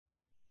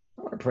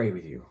to pray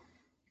with you.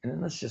 And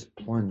then let's just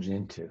plunge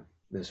into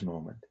this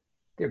moment.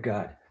 Dear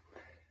God,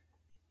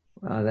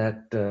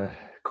 that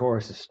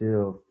chorus is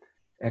still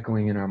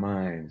echoing in our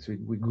minds.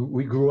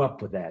 We grew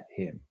up with that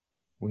hymn.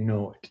 We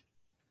know it.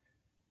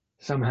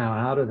 Somehow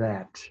out of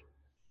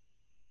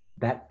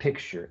that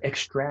picture,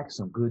 extract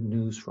some good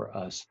news for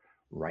us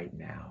right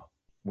now.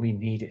 We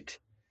need it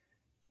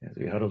as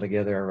we huddle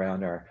together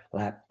around our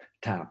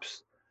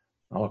laptops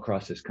all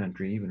across this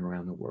country, even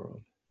around the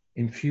world.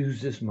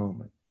 Infuse this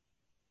moment,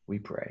 we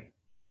pray,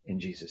 in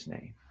Jesus'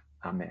 name.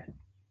 Amen.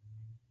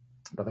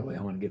 By the way,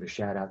 I want to give a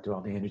shout out to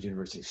all the Andrews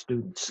University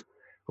students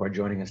who are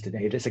joining us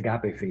today. This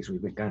Agape Feast,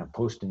 we've been kind of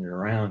posting it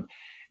around.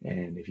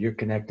 And if you're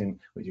connecting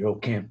with your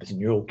old campus and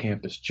your old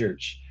campus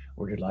church,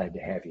 we're delighted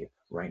to have you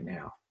right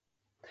now.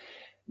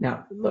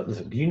 Now,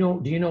 listen, do you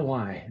know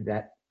why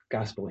that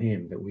gospel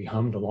hymn that we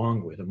hummed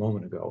along with a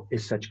moment ago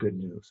is such good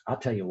news? I'll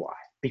tell you why.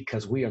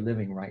 Because we are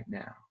living right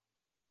now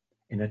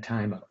in a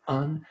time of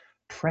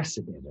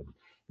unprecedented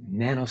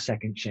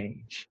nanosecond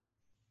change.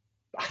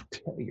 I'll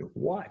tell you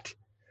what.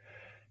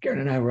 Karen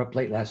and I were up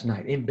late last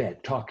night in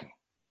bed talking,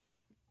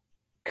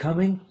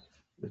 coming,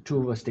 the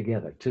two of us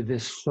together, to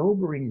this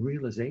sobering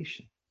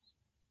realization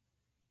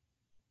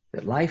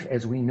that life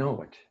as we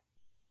know it,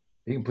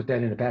 you can put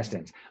that in the past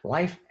tense,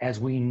 life as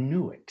we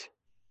knew it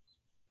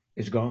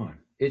is gone.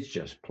 It's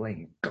just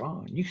plain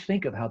gone. You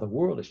think of how the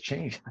world has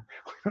changed.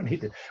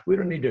 We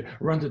don't need to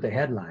run through the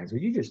headlines,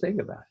 but you just think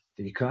about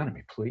it. The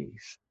economy,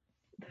 please.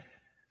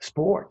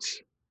 Sports,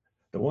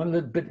 the one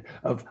little bit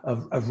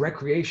of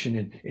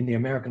recreation in the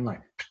American life,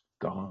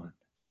 gone.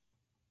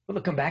 Will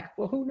it come back?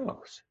 Well, who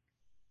knows?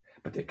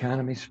 But the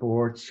economy,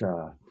 sports,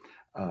 the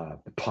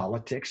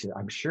politics,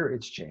 I'm sure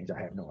it's changed.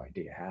 I have no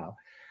idea how.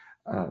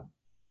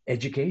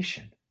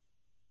 Education.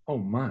 Oh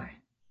my.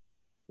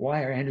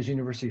 Why are Andrews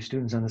University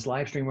students on this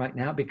live stream right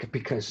now?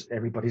 Because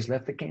everybody's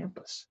left the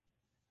campus.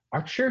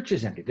 Our church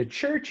is empty. The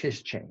church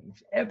has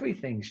changed.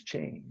 Everything's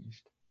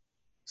changed.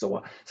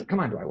 So come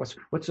on, Dwight.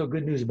 What's so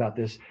good news about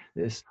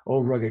this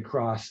Old Rugged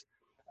Cross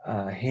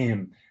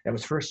hymn that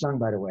was first sung,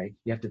 by the way?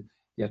 You have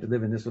to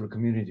live in this little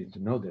community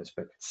to know this.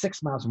 But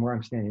 6 miles from where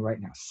I'm standing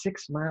right now,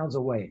 6 miles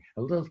away,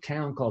 a little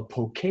town called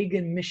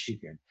Pokagon,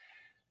 Michigan.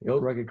 The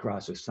Old Rugged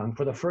Cross was sung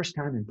for the first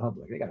time in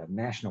public. They got a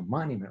national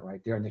monument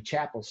right there, and the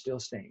chapel still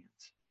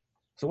stands.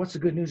 So what's the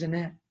good news in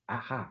that?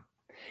 Aha.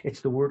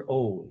 It's the word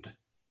old.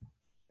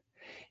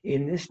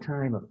 In this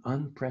time of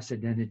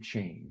unprecedented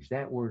change,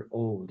 that word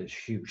old is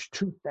huge.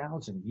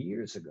 2,000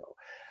 years ago,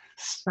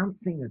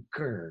 something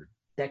occurred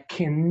that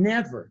can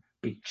never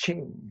be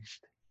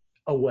changed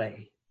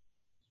away.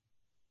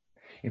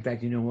 In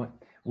fact, you know what?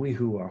 We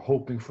who are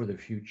hoping for the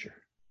future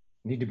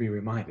need to be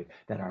reminded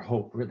that our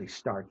hope really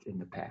starts in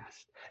the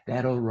past.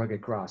 That old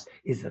rugged cross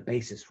is the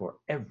basis for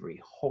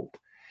every hope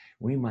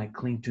we might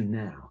cling to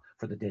now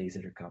for the days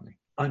that are coming.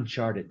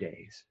 Uncharted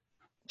days.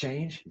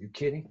 Change? Are you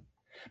kidding?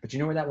 But you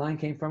know where that line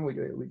came from?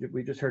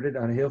 We just heard it.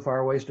 On a hill far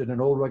away stood an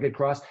old rugged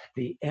cross,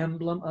 the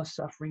emblem of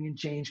suffering and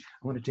change.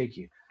 I want to take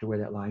you to where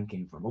that line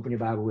came from. Open your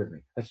Bible with me.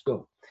 Let's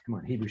go. Come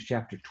on, Hebrews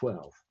chapter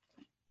 12.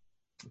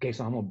 Okay,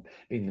 so I'm going to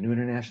be in the New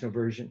International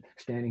Version,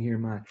 standing here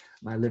in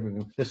my living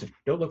room. Listen,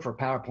 don't look for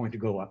PowerPoint to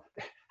go up.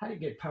 How do you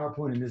get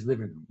PowerPoint in this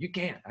living room? You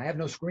can't. I have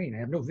no screen. I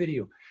have no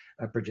video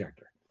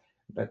projector.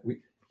 But we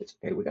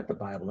got the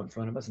Bible in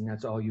front of us, and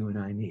that's all you and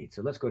I need.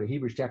 So let's go to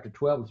Hebrews chapter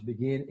 12. Let's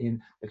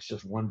begin it's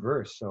just one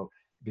verse. So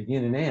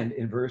begin and end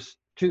in verse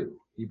 2.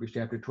 Hebrews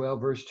chapter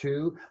 12, verse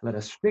 2. Let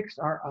us fix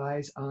our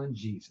eyes on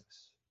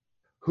Jesus,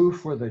 who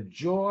for the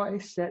joy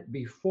set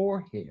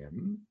before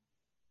him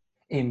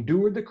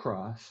endured the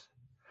cross,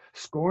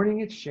 scorning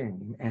its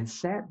shame, and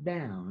sat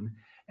down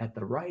at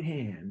the right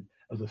hand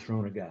of the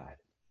throne of God.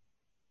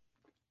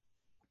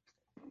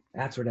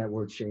 That's where that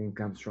word shame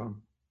comes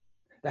from.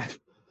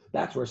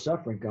 That's where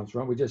suffering comes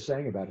from. We just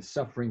sang about it,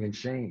 suffering and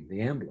shame,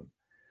 the emblem.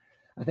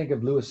 I think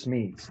of Lewis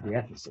Smedes, the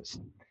ethicist,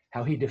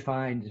 how he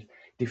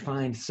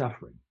defined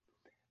suffering.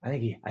 I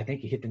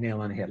think he hit the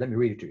nail on the head. Let me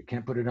read it to you.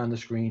 Can't put it on the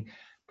screen.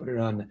 Put it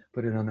on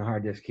the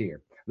hard disk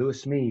here.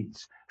 Lewis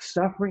Smedes,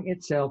 suffering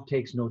itself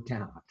takes no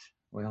talent.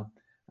 Well,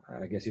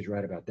 I guess he's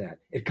right about that.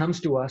 It comes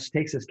to us,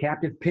 takes us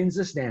captive, pins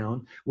us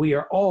down. We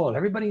are all,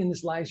 everybody in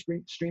this live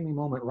streaming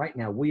moment right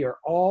now, we are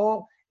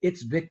all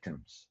its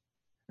victims.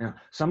 Now,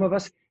 some of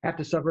us have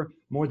to suffer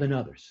more than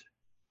others.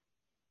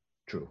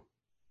 True.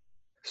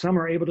 Some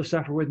are able to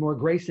suffer with more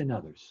grace than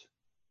others.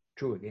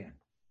 True again.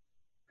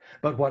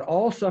 But what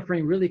all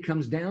suffering really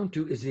comes down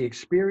to is the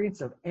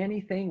experience of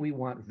anything we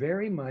want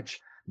very much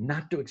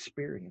not to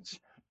experience.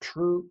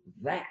 True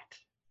that.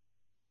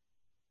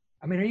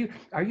 I mean,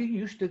 are you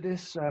used to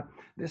this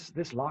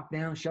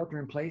lockdown, shelter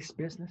in place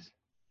business?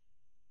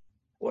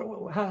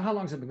 How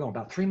long has it been going?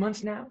 About 3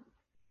 months now?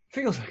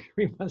 Feels like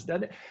 3 months,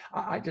 doesn't it?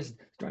 I just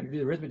trying to do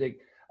the arithmetic.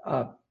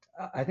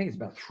 I think it's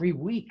about 3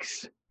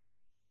 weeks.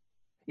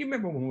 You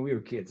remember when we were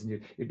kids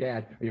and your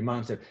dad or your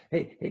mom said,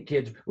 "Hey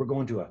kids, we're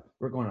going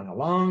on a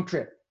long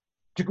trip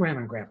to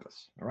Grandma and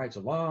Grandpa's. All right, it's a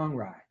long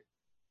ride.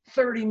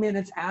 30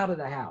 minutes out of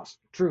the house.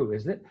 True,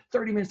 isn't it?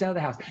 30 minutes out of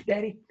the house.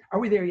 Daddy, are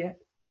we there yet?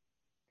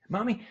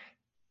 Mommy,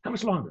 how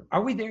much longer?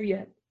 Are we there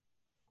yet?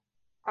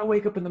 I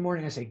wake up in the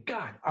morning, I say,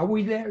 God, are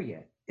we there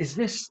yet? Is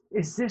this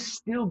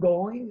still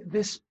going,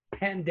 this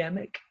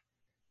pandemic?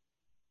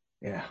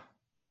 Yeah.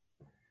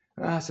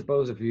 I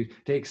suppose if you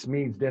take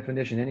Smead's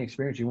definition, any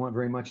experience you want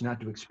very much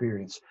not to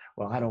experience.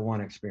 Well, I don't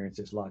want to experience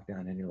this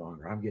lockdown any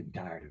longer. I'm getting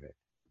tired of it.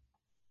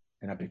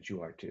 And I bet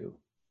you are too.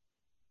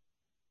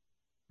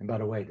 And by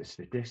the way, the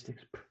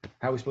statistics,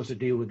 how are we supposed to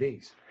deal with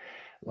these?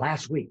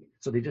 Last week,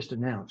 so they just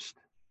announced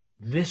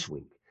this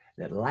week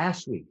that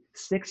last week,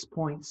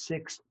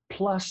 6.6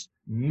 plus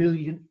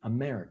million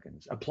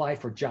Americans applied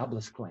for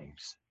jobless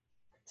claims.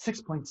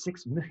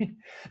 6.6 million.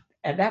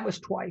 And that was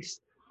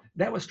twice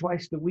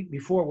the week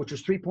before, which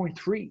was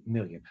 3.3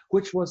 million,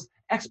 which was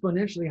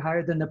exponentially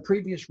higher than the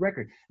previous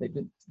record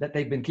that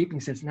they've been keeping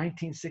since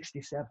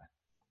 1967.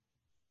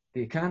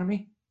 The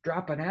economy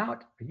dropping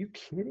out? Are you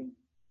kidding?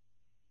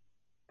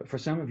 But for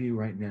some of you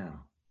right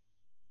now,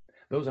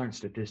 those aren't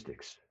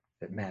statistics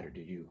that matter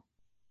to you.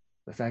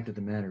 The fact of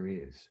the matter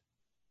is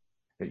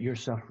that you're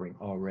suffering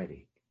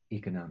already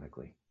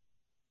economically.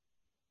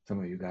 Some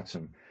of you got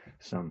some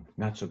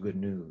not so good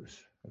news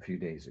a few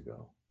days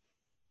ago.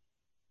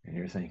 And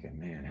you're thinking,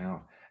 man,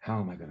 how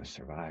am I going to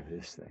survive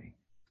this thing?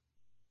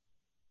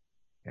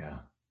 Yeah.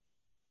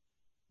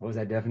 What was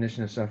that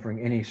definition of suffering?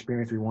 Any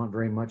experience we want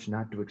very much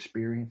not to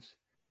experience?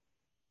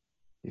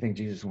 You think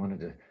Jesus wanted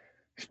to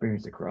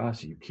experience the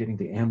cross? Are you kidding?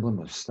 The emblem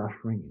of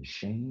suffering and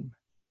shame?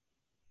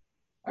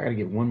 I got to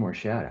give one more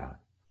shout out.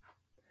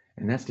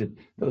 And that's to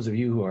those of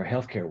you who are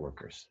healthcare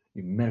workers,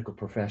 you medical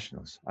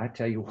professionals. I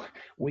tell you what,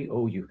 we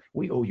owe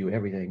you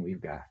everything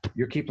we've got.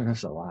 You're keeping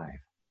us alive.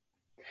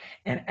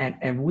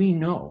 And we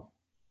know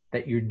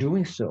that you're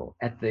doing so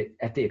at the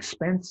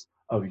expense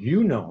of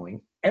you knowing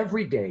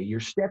every day you're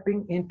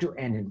stepping into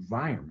an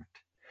environment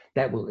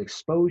that will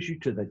expose you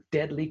to the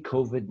deadly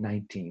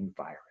COVID-19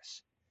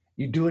 virus.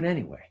 You do it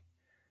anyway,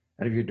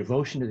 out of your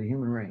devotion to the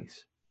human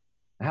race.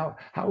 How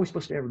are we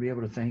supposed to ever be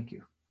able to thank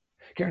you?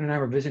 Karen and I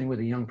were visiting with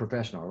a young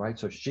professional, right?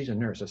 So she's a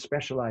nurse, a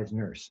specialized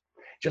nurse,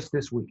 just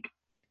this week.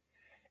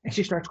 And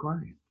she starts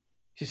crying.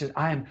 She says,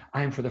 I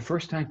am for the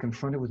first time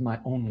confronted with my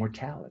own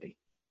mortality.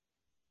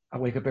 I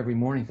wake up every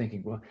morning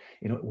thinking, well,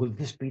 will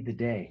this be the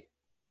day?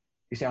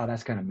 You say, oh,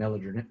 that's kind of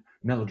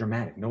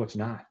melodramatic. No, it's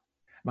not.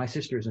 My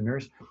sister is a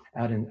nurse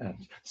out in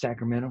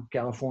Sacramento,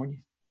 California.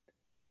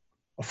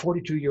 A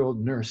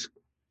 42-year-old nurse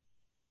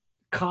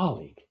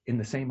colleague in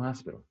the same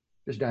hospital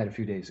just died a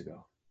few days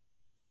ago.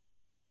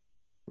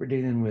 We're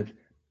dealing with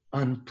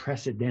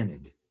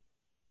unprecedented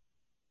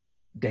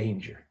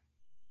danger.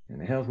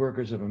 And the health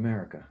workers of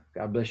America,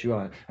 God bless you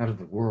all, out of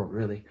the world,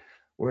 really,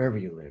 wherever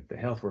you live, the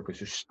health workers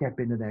who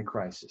step into that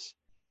crisis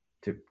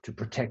to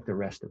protect the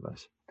rest of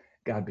us.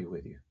 God be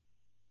with you.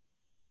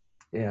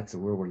 Yeah, that's the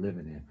world we're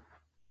living in.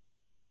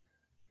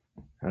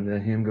 Under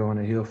that hymn, go on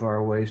a hill far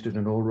away, stood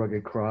an old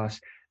rugged cross,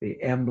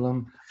 the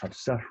emblem of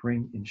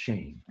suffering and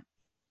shame.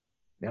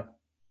 Yep.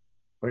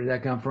 Where did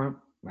that come from?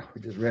 Well,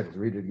 we just read it. Let's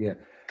read it again.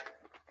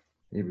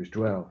 Hebrews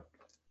 12,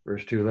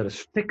 verse 2. Let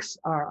us fix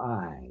our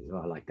eyes.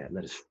 Oh, I like that.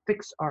 Let us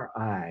fix our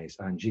eyes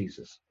on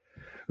Jesus,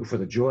 who for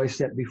the joy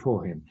set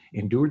before him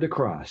endured the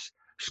cross,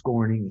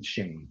 scorning its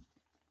shame.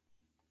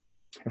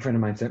 A friend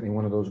of mine sent me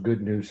one of those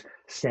good news,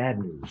 sad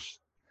news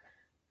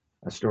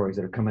stories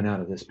that are coming out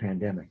of this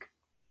pandemic.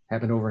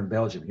 Happened over in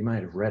Belgium. You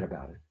might have read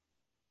about it.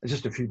 It's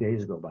just a few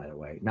days ago, by the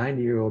way.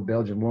 90-year-old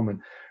Belgian woman,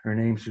 her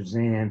name's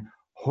Suzanne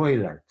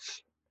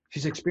Hoylerts.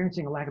 She's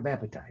experiencing a lack of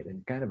appetite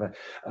and kind of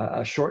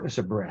a shortness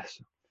of breath.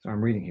 So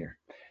I'm reading here.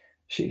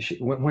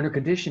 When her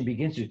condition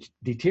begins to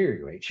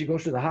deteriorate, she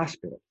goes to the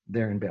hospital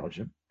there in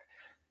Belgium.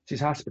 She's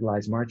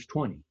hospitalized March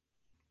 20.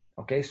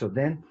 Okay, so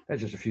then,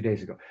 that's just a few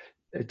days ago.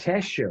 A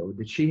test showed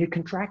that she had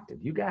contracted,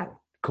 you got it,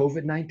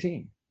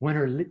 COVID-19. When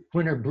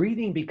her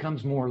breathing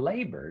becomes more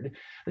labored,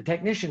 the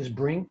technicians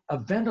bring a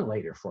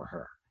ventilator for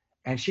her.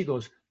 And she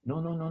goes,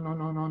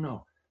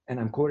 no. And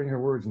I'm quoting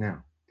her words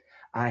now.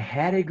 I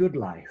had a good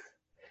life.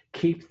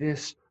 Keep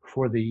this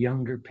for the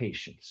younger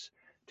patients.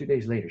 2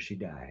 days later, she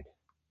died.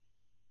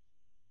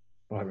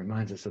 Well, it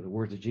reminds us of the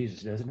words of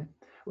Jesus, doesn't it?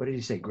 What did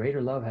he say?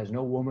 Greater love has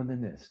no woman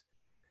than this,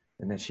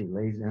 than that she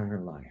lays down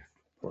her life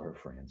for her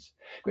friends.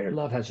 Greater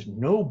love has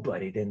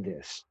nobody than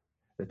this,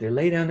 that they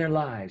lay down their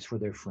lives for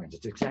their friends.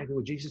 It's exactly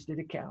what Jesus did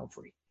at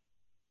Calvary.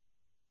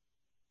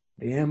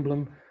 The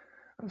emblem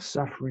of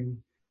suffering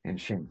and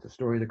shame, the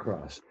story of the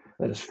cross.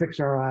 Let us fix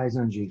our eyes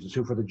on Jesus,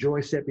 who for the joy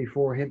set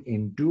before him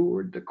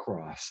endured the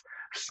cross,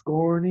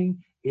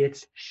 scorning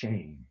its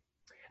shame.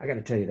 I got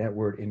to tell you, that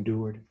word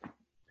endured,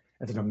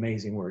 that's an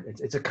amazing word.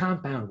 It's a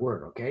compound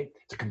word, okay?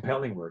 It's a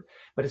compelling word,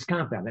 but it's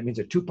compound. That means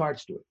there are two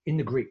parts to it in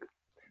the Greek.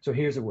 So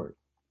here's the word.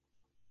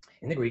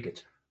 In the Greek,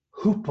 it's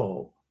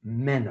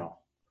hupomeno.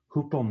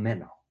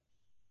 Hupomeno.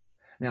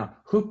 Now,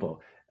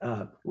 hupo,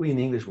 we in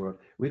the English world,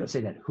 we don't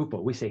say that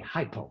hupo, we say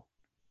hypo.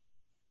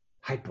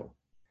 Hypo.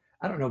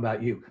 I don't know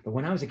about you, but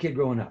when I was a kid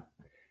growing up,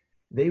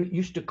 they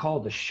used to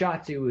call the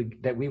shots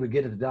that we would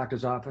get at the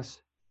doctor's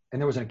office. And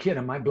there was a kid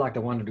on my block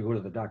that wanted to go to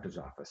the doctor's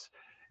office.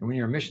 And when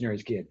you're a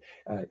missionary's kid,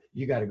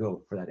 you got to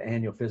go for that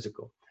annual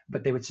physical.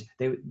 but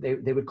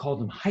they would call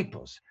them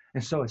hypos.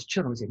 And so as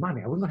children, we say,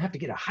 Mommy, are we going to have to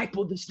get a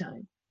hypo this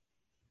time?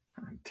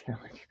 I'm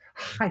telling you,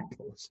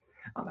 hypos.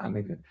 I'm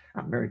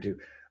married to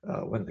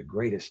one of the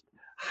greatest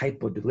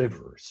hypo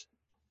deliverers.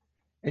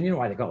 And you know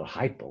why they call it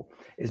hypo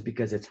is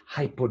because it's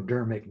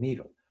hypodermic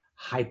needle.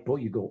 Hypo,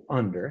 you go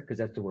under, because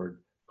that's the word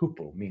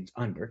hupo means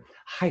under.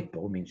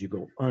 Hypo means you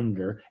go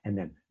under, and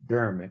then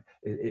dermic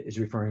is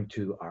referring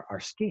to our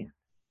skin.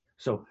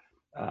 So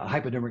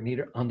hypodermic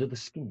needle under the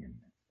skin.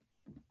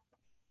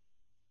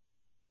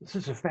 This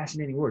is a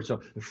fascinating word.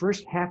 So the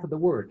first half of the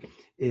word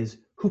is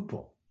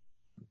hupo.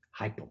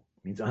 Hypo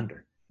means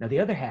under. Now the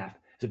other half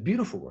is a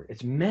beautiful word.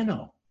 It's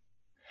meno.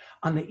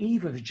 On the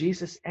eve of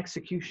Jesus'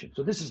 execution.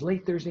 So this is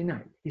late Thursday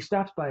night. He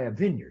stops by a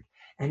vineyard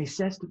and he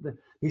says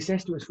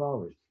to his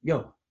followers,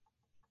 yo,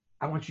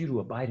 I want you to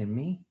abide in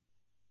me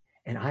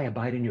and I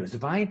abide in you. As the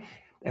vine,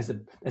 as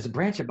the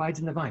branch abides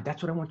in the vine,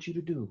 that's what I want you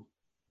to do.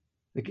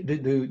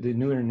 The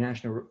New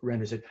International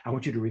Render said, I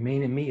want you to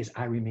remain in me as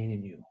I remain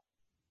in you.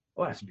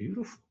 Oh, that's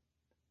beautiful.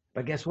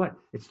 But guess what?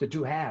 It's the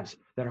two halves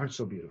that aren't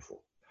so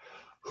beautiful.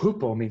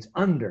 Hupo means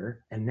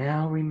under and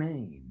now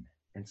remain.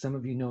 And some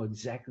of you know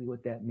exactly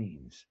what that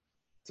means.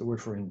 It's a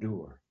word for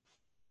endure.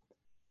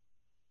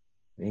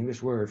 The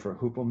English word for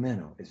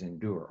hupomeno is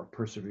endure or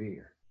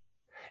persevere.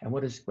 And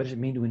what does it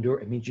mean to endure?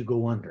 It means you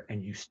go under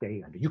and you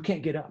stay under. You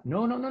can't get up.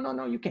 No,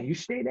 you can't. You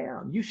stay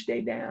down. You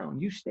stay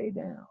down. You stay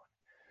down.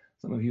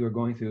 Some of you are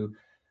going through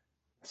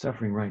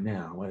suffering right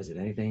now. What is it?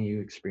 Anything you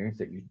experience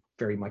that you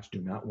very much do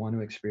not want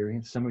to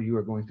experience? Some of you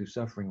are going through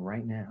suffering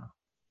right now.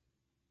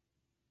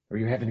 Or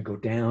you're having to go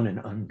down and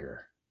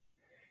under.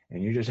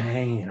 And you're just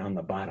hanging on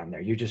the bottom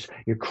there.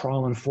 You're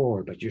crawling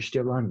forward, but you're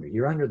still under.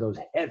 You're under those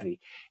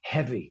heavy,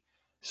 heavy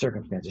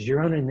circumstances.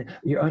 You're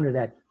under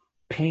that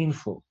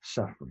painful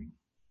suffering.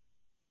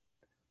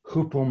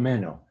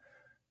 Hupomeno,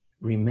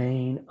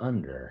 remain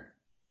under.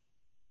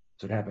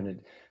 That's what happened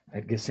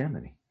at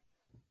Gethsemane.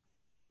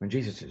 When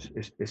Jesus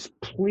is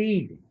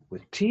pleading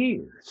with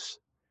tears.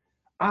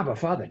 Abba,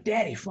 Father,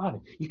 Daddy, Father,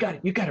 you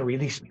got to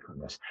release me from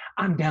this.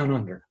 I'm down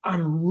under.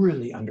 I'm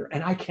really under,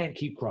 and I can't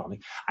keep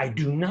crawling. I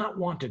do not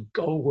want to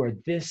go where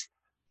this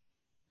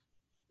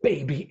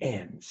baby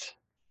ends.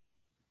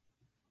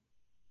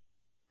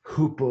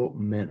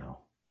 Hupomeno.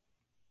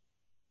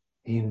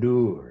 He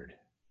endured.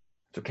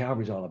 That's what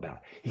Calvary's all about.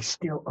 He's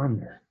still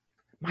under.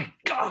 My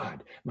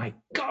God,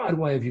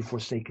 why have you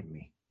forsaken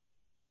me?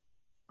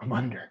 I'm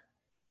under.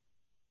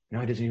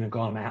 Now he doesn't even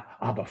call him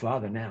Abba,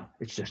 Father now.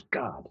 It's just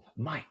God,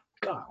 my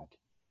God,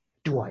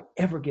 do I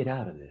ever get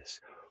out of this?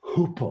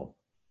 Hupo,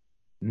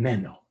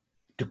 meno,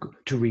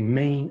 to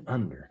remain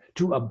under,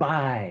 to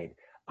abide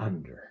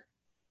under.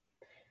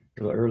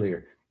 A little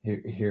earlier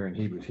here in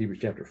Hebrews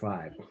chapter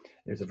 5,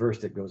 there's a verse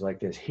that goes like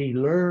this. He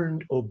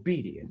learned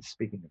obedience,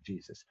 speaking of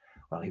Jesus,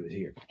 while he was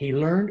here. He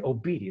learned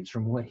obedience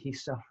from what he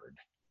suffered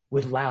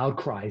with loud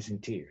cries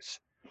and tears.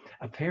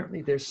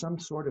 Apparently there's some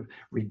sort of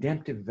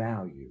redemptive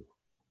value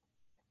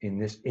in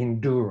this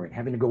enduring,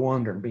 having to go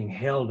under and being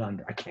held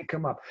under. I can't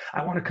come up.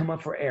 I want to come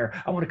up for air.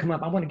 I want to come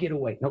up. I want to get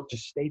away. No,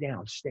 just stay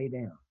down. Stay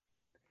down.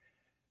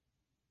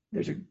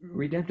 There's a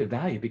redemptive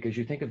value because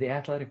you think of the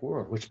athletic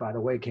world, which, by the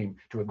way, came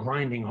to a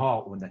grinding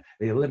halt when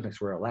the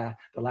Olympics were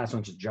the last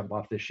ones to jump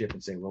off this ship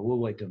and say, well, we'll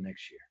wait till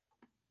next year.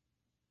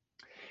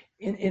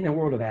 In the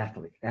world of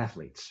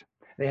athletes,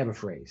 they have a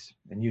phrase,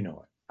 and you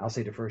know it. I'll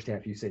say the first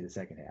half, you say the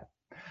second half.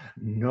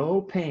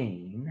 No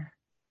pain,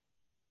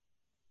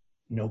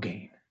 no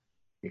gain.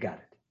 You got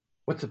it.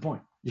 What's the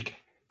point?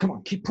 Come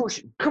on, keep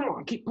pushing. Come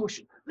on, keep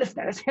pushing. Lift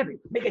that. It's heavy.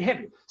 Make it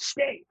heavy.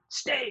 Stay.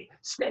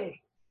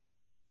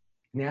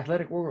 In the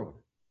athletic world,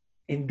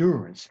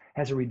 endurance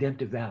has a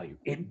redemptive value.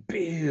 It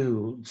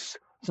builds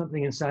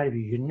something inside of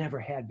you never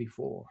had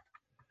before.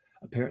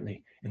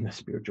 Apparently, in the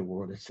spiritual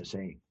world, it's the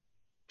same.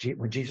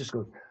 When Jesus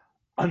goes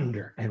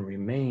under and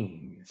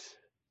remains,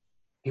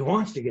 he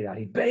wants to get out.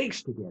 He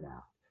begs to get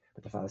out.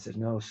 But the Father says,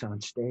 no,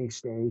 son, stay.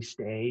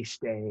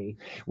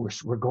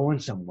 We're going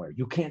somewhere.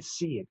 You can't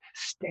see it.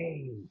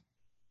 Stay.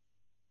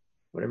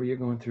 Whatever you're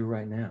going through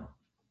right now,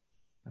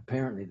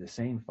 apparently the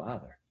same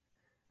Father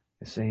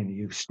is saying to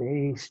you,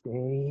 stay.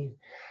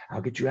 I'll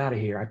get you out of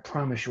here. I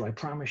promise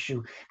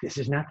you. This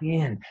is not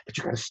the end, but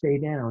you got to stay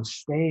down.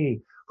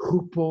 Stay.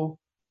 Hupomeno.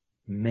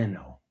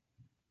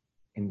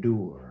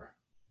 Endure.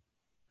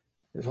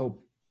 This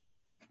whole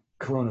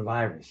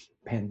coronavirus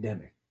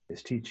pandemic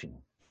is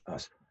teaching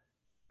us,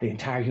 the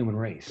entire human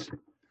race,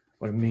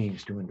 what it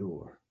means to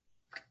endure.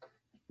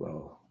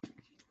 Whoa.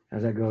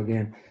 How's that go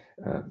again?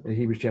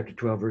 Hebrews chapter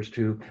 12, verse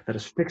 2. Let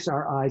us fix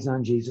our eyes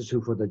on Jesus,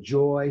 who for the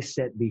joy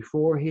set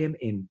before him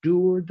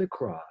endured the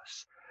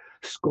cross,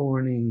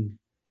 scorning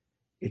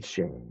its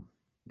shame.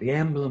 The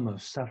emblem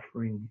of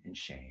suffering and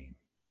shame.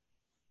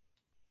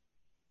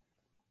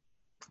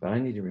 But I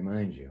need to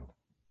remind you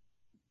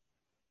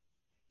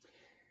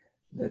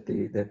that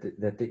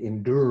the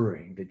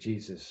enduring that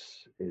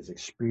Jesus is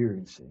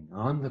experiencing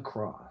on the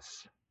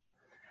cross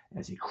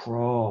as he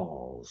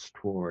crawls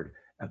toward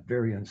a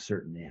very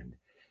uncertain end,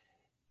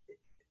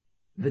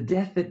 the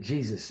death that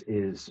Jesus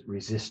is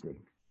resisting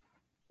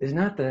is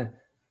not the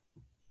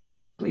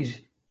please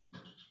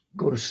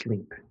go to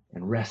sleep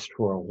and rest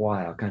for a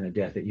while kind of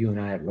death that you and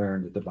I have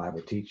learned that the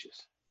Bible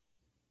teaches.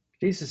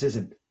 Jesus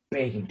isn't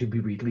begging to be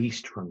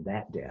released from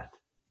that death.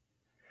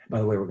 By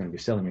the way, we're going to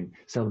be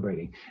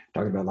celebrating,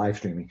 talking about live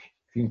streaming.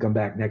 If you can come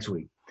back next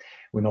week,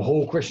 when the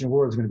whole Christian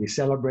world is going to be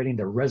celebrating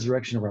the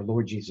resurrection of our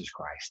Lord Jesus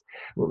Christ.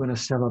 We're going to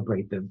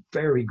celebrate the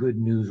very good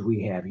news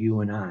we have,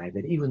 you and I,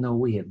 that even though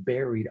we have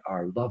buried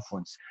our loved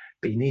ones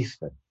beneath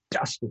the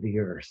dust of the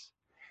earth,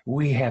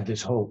 we have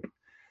this hope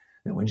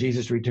that when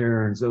Jesus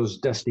returns, those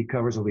dusty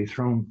covers will be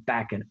thrown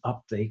back and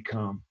up they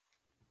come.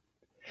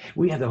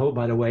 We have the hope,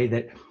 by the way,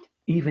 that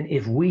even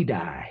if we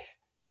die,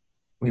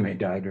 we may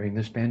die during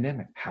this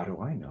pandemic. How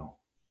do I know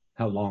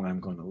how long I'm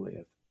going to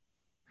live?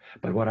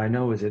 But what I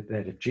know is that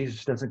if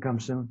Jesus doesn't come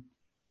soon,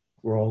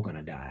 we're all going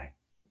to die.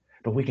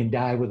 But we can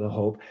die with a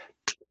hope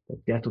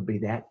that death will be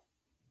that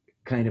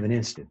kind of an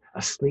instant.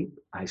 Asleep,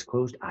 eyes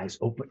closed, eyes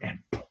open, and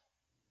boom.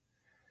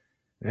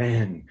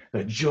 Then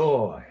the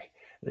joy.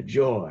 But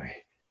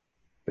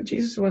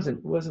Jesus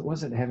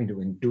wasn't having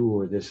to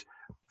endure this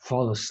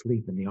fall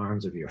asleep in the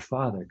arms of your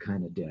Father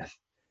kind of death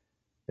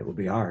that will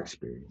be our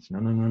experience.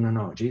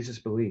 No. Jesus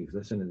believes.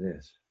 Listen to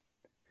this.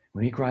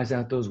 When he cries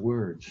out those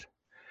words,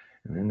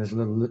 and in this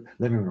little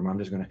living room, I'm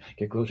just going to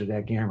get closer to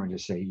that camera and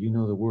just say, you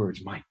know the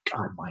words, my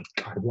God,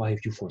 why have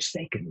you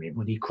forsaken me?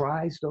 When he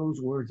cries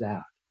those words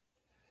out,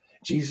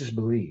 Jesus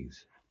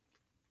believes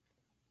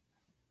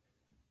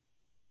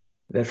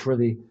that for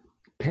the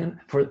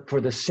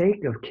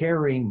sake of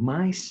carrying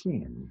my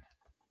sin,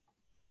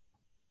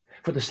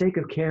 for the sake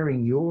of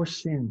carrying your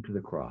sin to the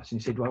cross.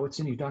 And you say, well, what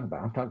sin are you talking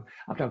about? I'm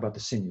talking about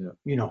the sin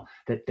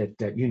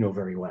that you know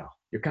very well.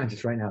 Your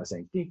conscience right now is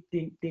saying, ding,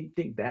 ding, ding,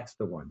 ding. That's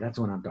the one. That's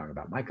what I'm talking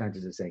about. My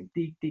conscience is saying,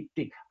 ding, ding,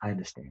 ding. I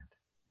understand.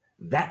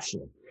 That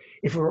sin.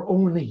 If it were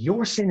only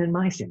your sin and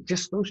my sin,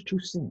 just those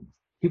two sins,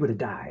 he would have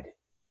died.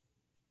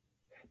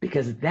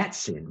 Because that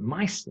sin,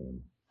 my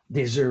sin,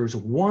 deserves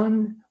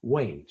one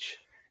wage,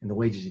 and the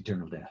wage is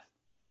eternal death.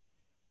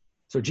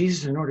 So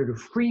Jesus, in order to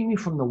free me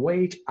from the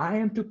wage I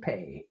am to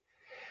pay,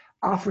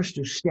 offers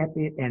to step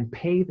in and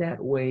pay that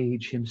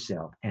wage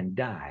himself and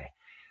die.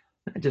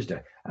 Not just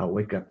I'll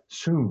wake up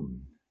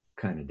soon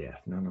kind of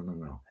death.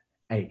 No.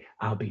 Hey,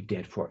 I'll be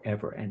dead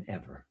forever and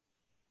ever.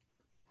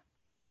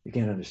 You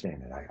can't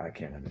understand it. I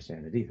can't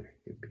understand it either.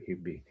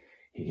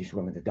 He's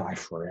willing to die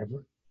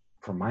forever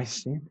for my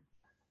sin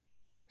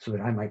so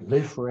that I might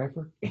live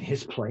forever in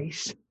his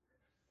place.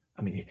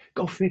 I mean,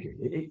 go figure.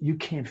 You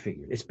can't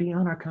figure it. It's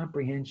beyond our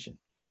comprehension.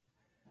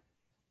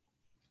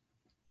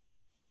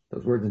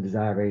 Those words in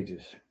Desire of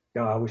Ages.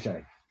 Oh, I wish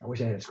I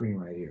had a screen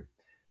right here.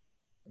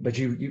 But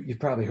you've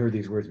probably heard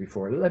these words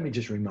before. Let me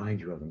just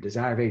remind you of them.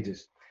 Desire of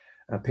Ages,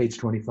 page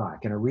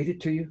 25. Can I read it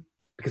to you?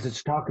 Because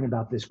it's talking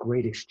about this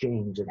great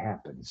exchange that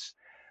happens.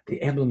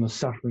 The emblem of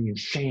suffering and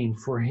shame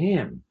for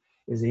him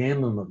is the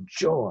emblem of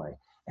joy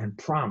and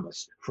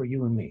promise for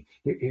you and me.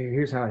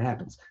 Here's how it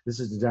happens. This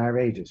is Desire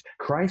of Ages.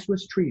 Christ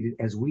was treated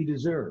as we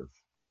deserve.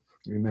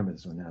 You remember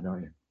this one now,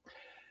 don't you?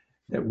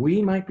 That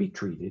we might be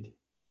treated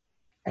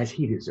as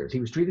he deserves. He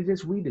was treated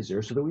as we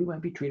deserve, so that we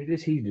might be treated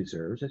as he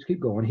deserves. Let's keep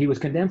going. He was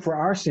condemned for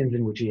our sins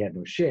in which he had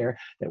no share,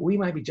 that we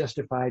might be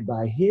justified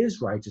by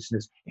his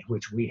righteousness in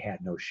which we had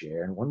no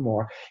share. And one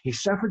more, he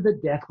suffered the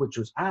death which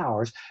was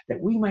ours, that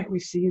we might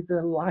receive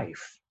the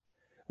life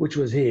which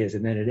was his.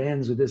 And then it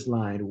ends with this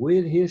line,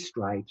 with his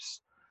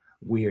stripes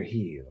we are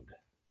healed.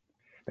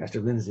 Pastor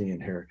Lindsay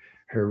and her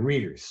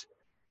readers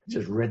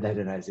just read that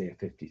in Isaiah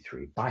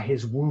 53. By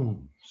his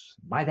wounds,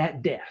 by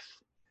that death,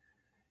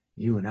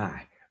 you and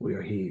I, we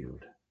are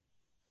healed.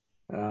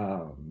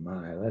 Oh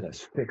my, let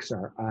us fix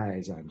our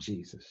eyes on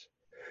Jesus,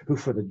 who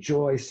for the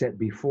joy set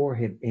before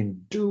him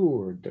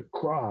endured the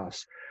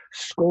cross,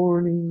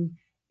 scorning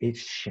its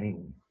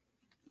shame.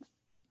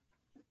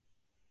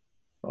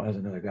 Oh, there's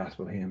another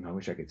gospel hymn I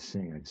wish I could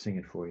sing. I'd sing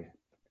it for you.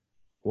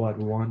 What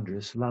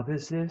wondrous love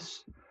is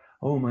this,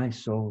 oh my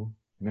soul.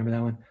 Remember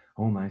that one?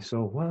 Oh my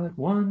soul, what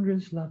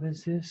wondrous love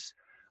is this,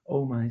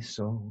 oh my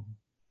soul.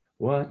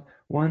 What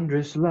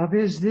wondrous love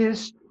is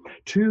this,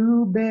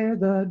 to bear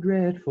the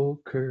dreadful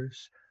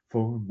curse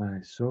for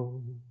my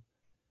soul.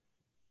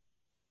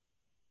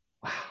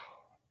 Wow.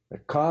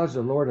 That caused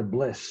the Lord of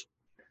bliss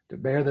to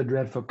bear the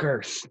dreadful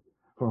curse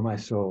for my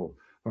soul,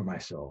 for my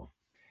soul.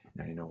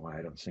 Now you know why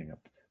I don't sing up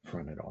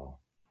front at all.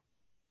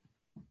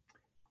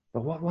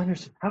 But what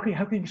wonders, how can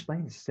you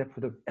explain this except for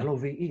the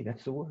L-O-V-E,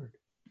 that's the word.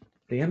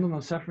 The emblem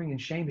of suffering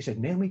and shame, he said,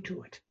 nail me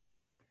to it.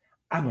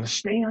 I'm going to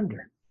stay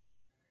under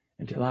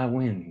until I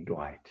win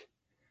Dwight,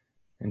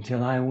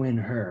 until I win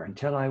her,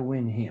 until I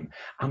win him.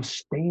 I'm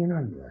staying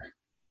under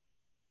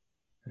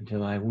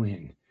until I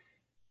win,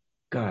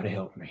 God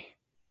help me,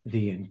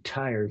 the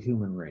entire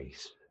human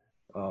race.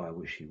 Oh, I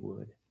wish he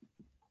would.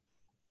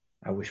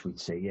 I wish we'd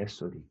say yes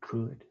so that he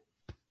could.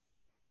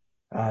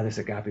 This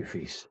agape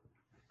feast.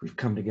 We've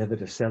come together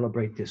to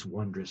celebrate this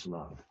wondrous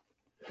love.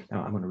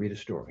 Now, I'm going to read a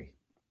story,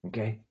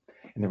 okay?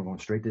 And then we're going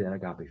straight to that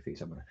agape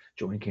feast. I'm going to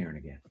join Karen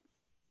again.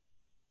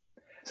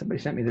 Somebody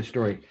sent me this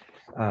story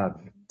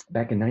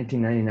back in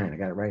 1999. I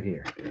got it right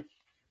here.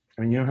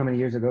 I mean, you know how many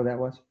years ago that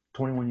was?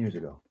 21 years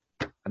ago.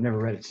 I've never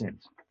read it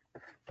since,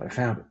 but I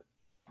found it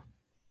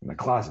in my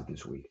closet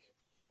this week.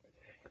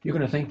 You're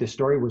going to think this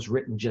story was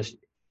written just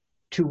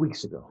 2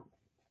 weeks ago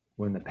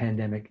when the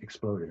pandemic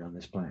exploded on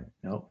this planet.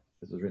 No,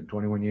 this was written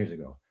 21 years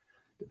ago.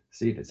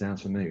 See if it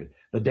sounds familiar.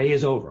 The day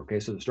is over. Okay,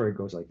 so the story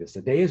goes like this.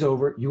 The day is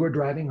over. You are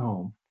driving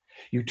home.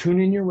 You tune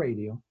in your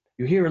radio.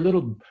 You hear a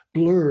little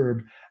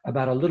blurb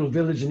about a little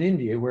village in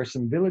India where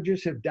some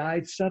villagers have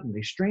died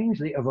suddenly,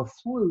 strangely, of a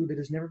flu that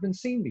has never been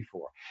seen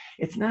before.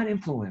 It's not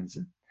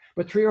influenza,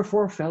 but 3 or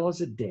 4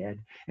 fellows are dead,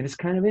 and it's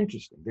kind of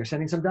interesting. They're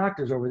sending some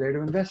doctors over there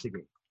to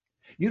investigate.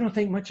 You don't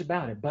think much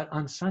about it, but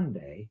on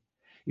Sunday,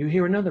 you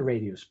hear another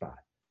radio spot.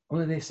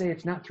 Only they say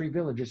it's not 3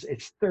 villagers,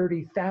 it's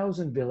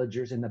 30,000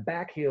 villagers in the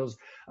back hills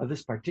of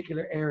this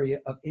particular area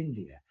of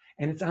India.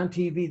 And it's on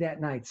TV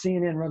that night.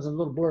 CNN runs a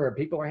little blurb.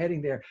 People are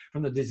heading there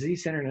from the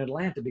disease center in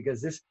Atlanta because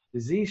this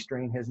disease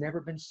strain has never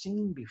been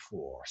seen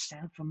before.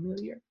 Sound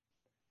familiar?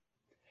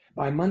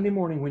 By Monday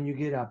morning when you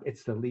get up,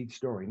 it's the lead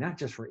story, not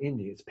just for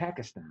India. It's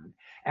Pakistan,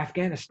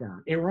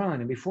 Afghanistan,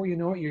 Iran. And before you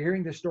know it, you're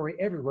hearing this story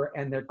everywhere,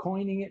 and they're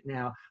coining it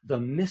now the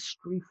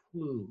mystery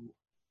flu.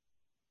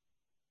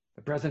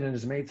 The president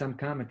has made some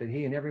comment that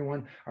he and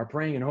everyone are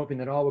praying and hoping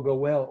that all will go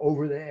well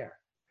over there.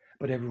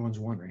 But everyone's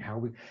wondering,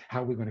 how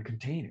are we going to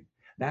contain it?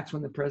 That's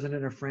when the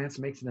president of France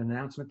makes an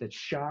announcement that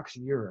shocks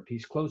Europe.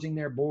 He's closing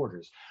their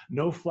borders.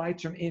 No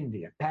flights from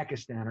India,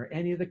 Pakistan, or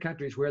any of the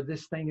countries where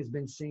this thing has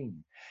been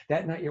seen.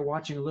 That night, you're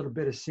watching a little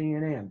bit of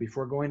CNN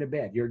before going to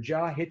bed. Your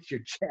jaw hits your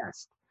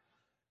chest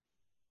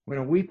when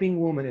a weeping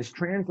woman is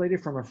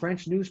translated from a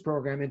French news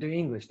program into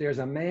English. There's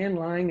a man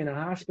lying in a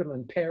hospital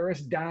in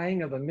Paris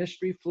dying of a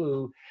mystery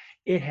flu.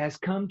 It has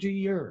come to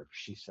Europe,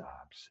 she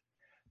sobs.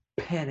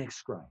 Panic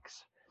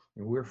strikes.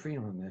 And we're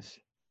feeling this.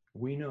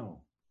 We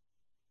know.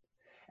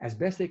 As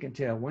best they can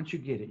tell, once you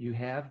get it, you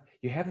have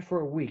it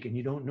for a week and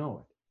you don't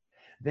know it.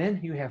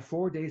 Then you have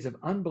 4 days of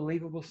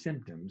unbelievable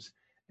symptoms,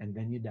 and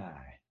then you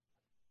die.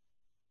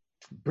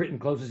 Britain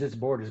closes its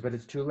borders, but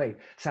it's too late.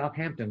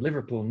 Southampton,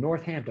 Liverpool,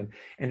 Northampton,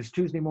 and it's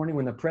Tuesday morning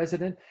when the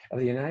President of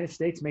the United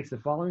States makes the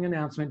following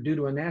announcement. Due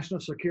to a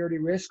national security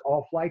risk,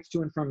 all flights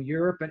to and from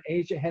Europe and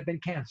Asia have been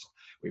canceled.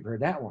 We've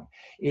heard that one.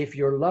 If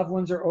your loved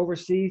ones are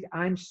overseas,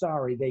 I'm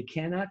sorry, they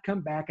cannot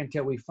come back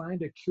until we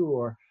find a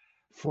cure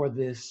for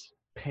this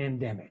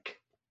pandemic.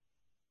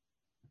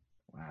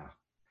 Wow.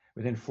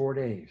 Within 4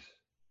 days,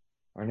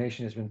 our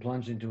nation has been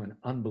plunged into an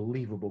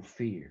unbelievable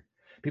fear.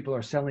 People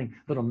are selling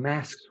little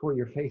masks for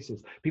your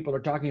faces. People are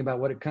talking about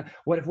what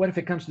if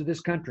it comes to this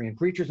country, and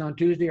preachers on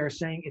Tuesday are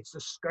saying it's the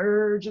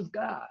scourge of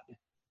God.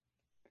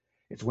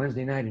 It's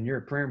Wednesday night and you're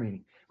at prayer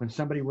meeting when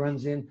somebody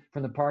runs in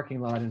from the parking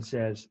lot and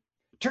says,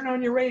 turn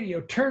on your radio,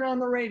 turn on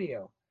the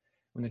radio.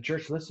 When the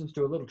church listens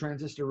to a little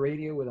transistor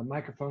radio with a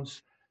microphone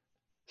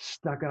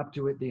stuck up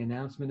to it, the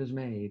announcement is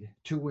made.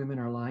 2 women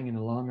are lying in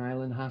a Long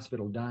Island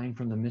hospital dying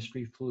from the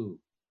mystery flu.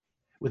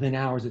 Within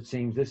hours, it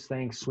seems, this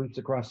thing sweeps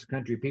across the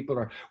country. People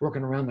are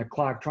working around the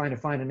clock trying to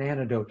find an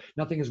antidote.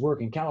 Nothing is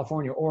working.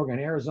 California, Oregon,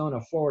 Arizona,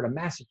 Florida,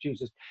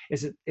 Massachusetts.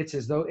 It's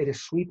as though it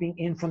is sweeping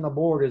in from the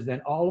borders. Then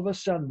all of a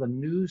sudden, the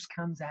news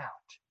comes out.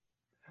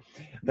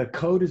 The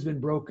code has been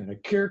broken. A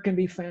cure can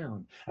be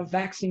found. A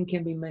vaccine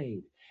can be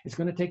made. It's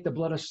going to take the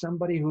blood of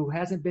somebody who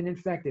hasn't been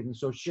infected. And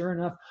so sure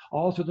enough,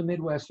 all through the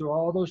Midwest, through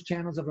all those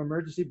channels of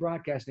emergency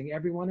broadcasting,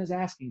 everyone is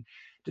asking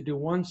to do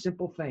one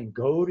simple thing.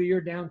 Go to your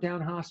downtown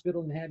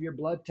hospital and have your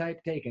blood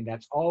type taken.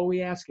 That's all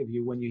we ask of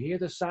you. When you hear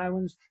the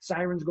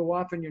sirens go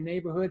off in your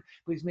neighborhood,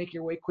 please make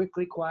your way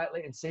quickly,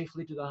 quietly, and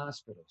safely to the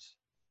hospitals.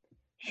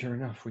 Sure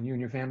enough, when you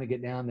and your family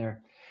get down there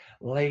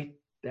late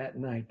that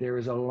night, there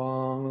is a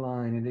long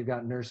line, and they've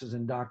got nurses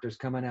and doctors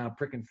coming out,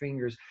 pricking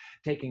fingers,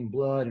 taking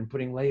blood and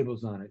putting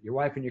labels on it. Your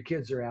wife and your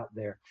kids are out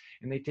there,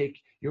 and they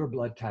take your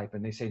blood type,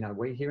 and they say, now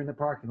wait here in the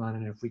parking lot,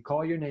 and if we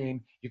call your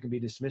name, you can be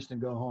dismissed and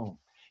go home.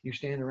 You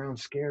stand around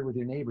scared with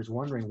your neighbors,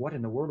 wondering what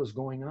in the world is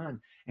going on,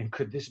 and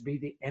could this be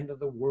the end of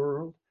the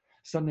world?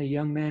 Suddenly, a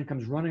young man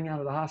comes running out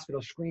of the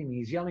hospital screaming.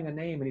 He's yelling a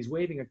name and he's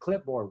waving a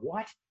clipboard.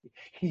 What?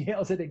 He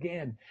yells it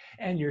again.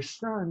 And your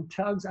son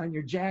tugs on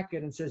your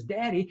jacket and says,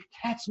 Daddy,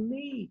 that's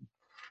me.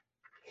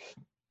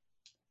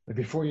 But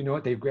before you know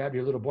it, they've grabbed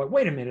your little boy.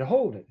 Wait a minute,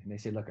 hold it. And they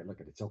say, look,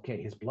 it's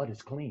okay. His blood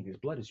is clean. His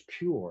blood is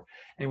pure.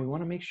 And we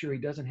want to make sure he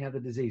doesn't have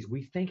the disease.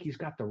 We think he's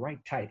got the right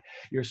type.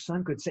 Your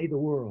son could save the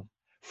world.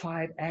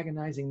 5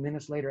 agonizing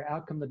minutes later,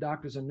 out come the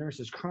doctors and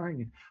nurses crying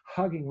and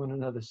hugging one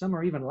another. Some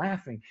are even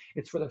laughing.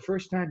 It's for the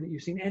first time that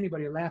you've seen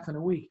anybody laugh in a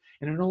week.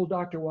 And an old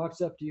doctor walks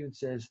up to you and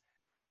says,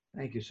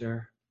 thank you,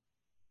 sir.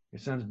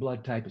 Your son's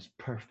blood type is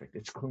perfect.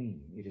 It's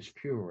clean. It is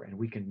pure. And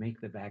we can make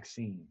the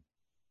vaccine.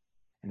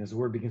 And as the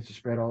word begins to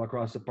spread all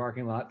across the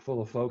parking lot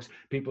full of folks,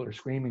 people are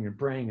screaming and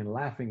praying and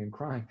laughing and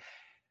crying.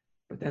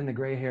 But then the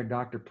gray-haired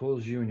doctor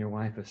pulls you and your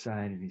wife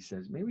aside and he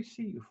says, may we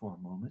see you for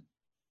a moment?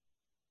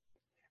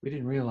 We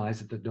didn't realize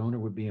that the donor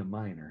would be a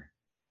minor.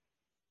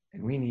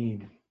 And we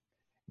need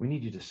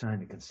you to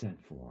sign a consent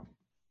form.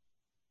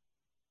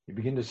 You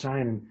begin to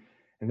sign,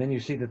 and then you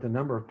see that the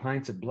number of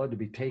pints of blood to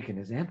be taken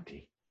is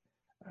empty.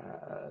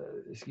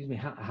 excuse me,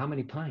 how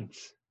many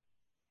pints?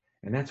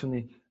 And that's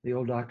when the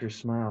old doctor's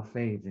smile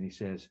fades and he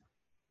says,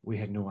 we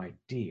had no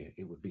idea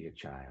it would be a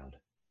child.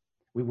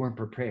 We weren't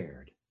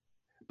prepared,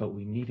 but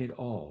we need it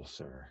all,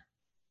 sir.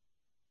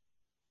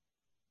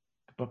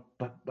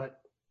 But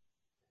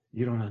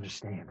you don't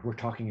understand. We're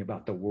talking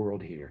about the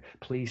world here.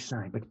 Please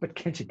sign. But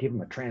can't you give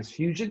him a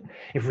transfusion?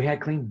 If we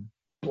had clean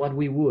blood,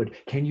 we would.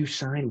 Can you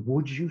sign?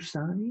 Would you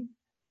sign?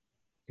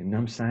 In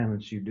numb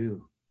silence, you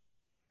do.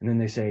 And then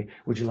they say,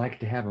 would you like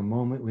to have a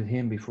moment with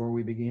him before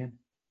we begin?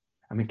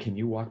 I mean, can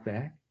you walk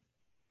back?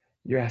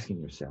 You're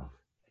asking yourself,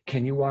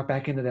 can you walk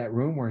back into that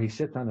room where he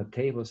sits on the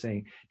table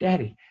saying,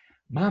 Daddy,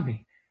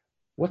 Mommy,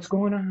 what's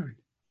going on?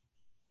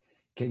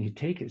 Can you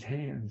take his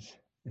hands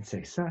and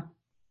say, son,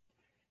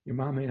 your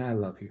mommy and I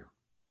love you.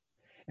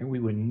 And we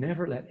would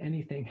never let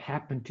anything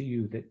happen to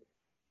you that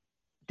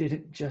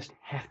didn't just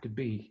have to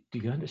be. Do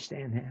you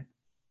understand that?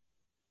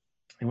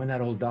 And when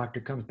that old doctor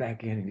comes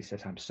back in and he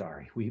says, I'm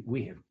sorry,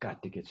 we have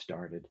got to get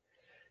started.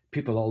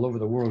 People all over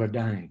the world are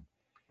dying.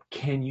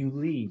 Can you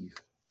leave?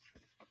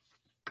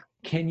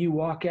 Can you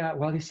walk out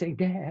while they say,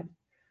 Dad,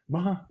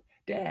 Mom,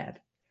 Dad,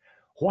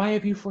 why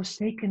have you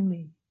forsaken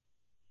me?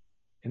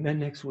 And then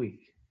next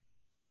week,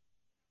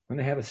 when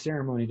they have a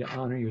ceremony to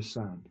honor your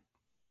son,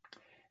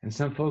 and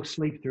some folks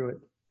sleep through it,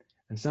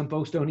 and some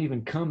folks don't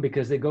even come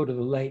because they go to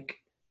the lake,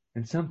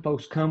 and some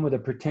folks come with a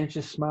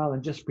pretentious smile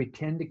and just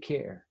pretend to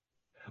care.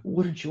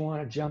 Wouldn't you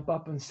want to jump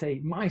up and say,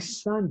 my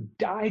son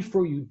died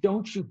for you,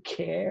 don't you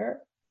care?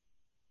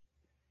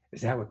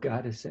 Is that what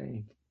God is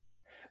saying?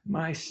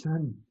 My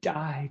son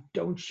died,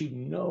 don't you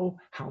know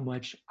how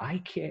much I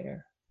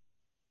care?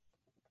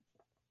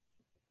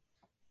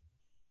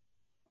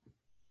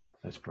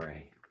 Let's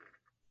pray.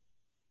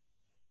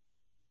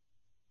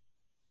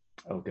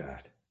 Oh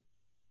God,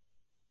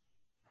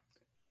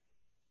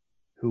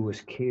 who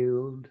was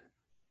killed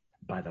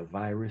by the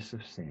virus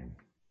of sin.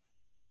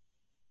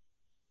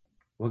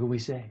 What can we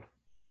say?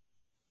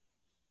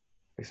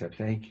 Except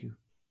thank you,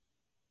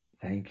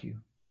 thank you,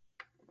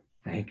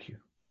 thank you.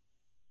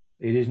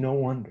 It is no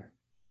wonder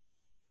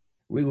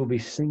we will be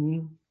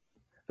singing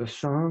the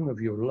song of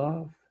your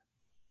love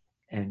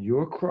and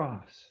your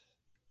cross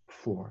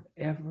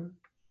forever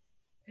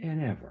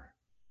and ever.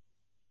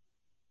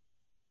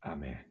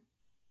 Amen.